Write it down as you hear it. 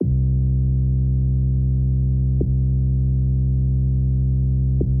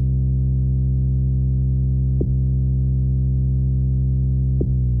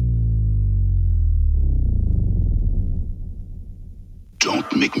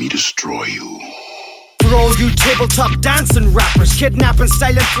make me destroy you. For all you tabletop dancing rappers, kidnapping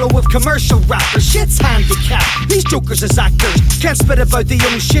silent flow with commercial rappers, shit's handicapped. These jokers as actors can't spit about the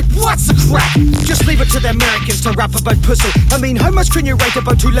young shit. What's the crack? Just leave it to the Americans to rap about pussy. I mean, how much can you write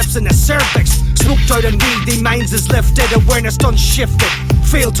about two lips in the cervix? Smoked out and weed, the minds is lifted, awareness done shifted.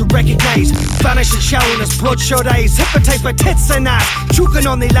 Fail to recognize, vanish and showering his bloodshot eyes, hypnotized by tits and ass, choking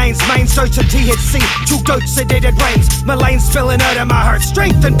on the lines, mind starts to THC, choked out sedated rhymes, my lines spilling out of my heart,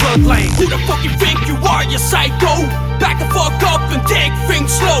 strength and bloodline. Who the fuck you think you are, you psycho? Back the fuck up and take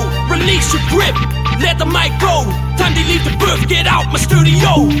things slow. Release your grip, let the mic go. Time to leave the booth, get out my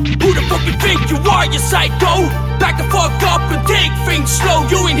studio. Who the fuck you think you are, you psycho? Back the fuck up and take things slow.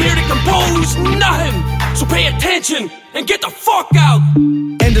 You ain't here to compose nothing, so pay attention and get the fuck out.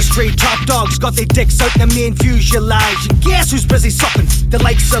 Industry top dogs got their dicks out in the main fuselage, and guess who's busy sucking? The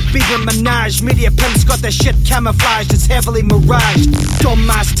likes of Bieber Minaj. Media pimps got their shit camouflaged, it's heavily miraged.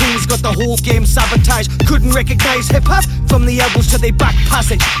 Dumbass teens got the whole game sabotaged. Couldn't recognize hip-hop from the elbows to the back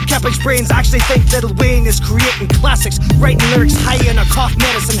passage. Cabbage brains actually think Lil Wayne is creating classics, writing lyrics high in a cough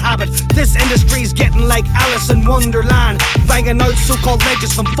medicine habit. This industry's getting like Alice in Wonderland, banging out so-called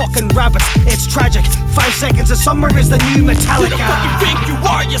legends from fucking rabbits. It's tragic, 5 seconds of summer is the new Metallica. Who the fuck you think you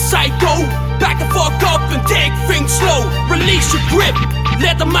are, you psycho? Back the fuck up and take things slow. Release your grip,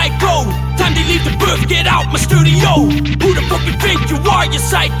 let the mic go. Time to leave the booth, get out my studio. Who the fuck you think you are, you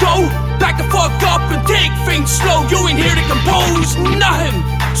psycho? Back the fuck up and take things slow. You ain't here to compose nothing,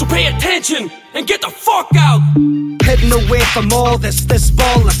 so pay attention and get the fuck out. Heading away from all this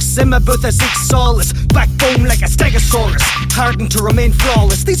bollocks. In my booth I seek solace, backbone like a stegosaurus, hardened to remain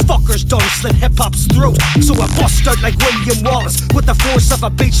flawless. These fuckers done slit hip-hop's throat, so I bust out like William Wallace with the force of a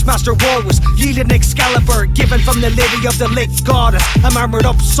Beachmaster walrus, yielding Excalibur given from the lady of the lake goddess. I'm armored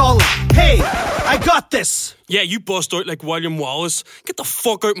up solid, hey, I got this. Yeah, you bust out like William Wallace. Get the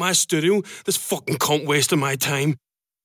fuck out my studio. This fucking cunt wasting my time.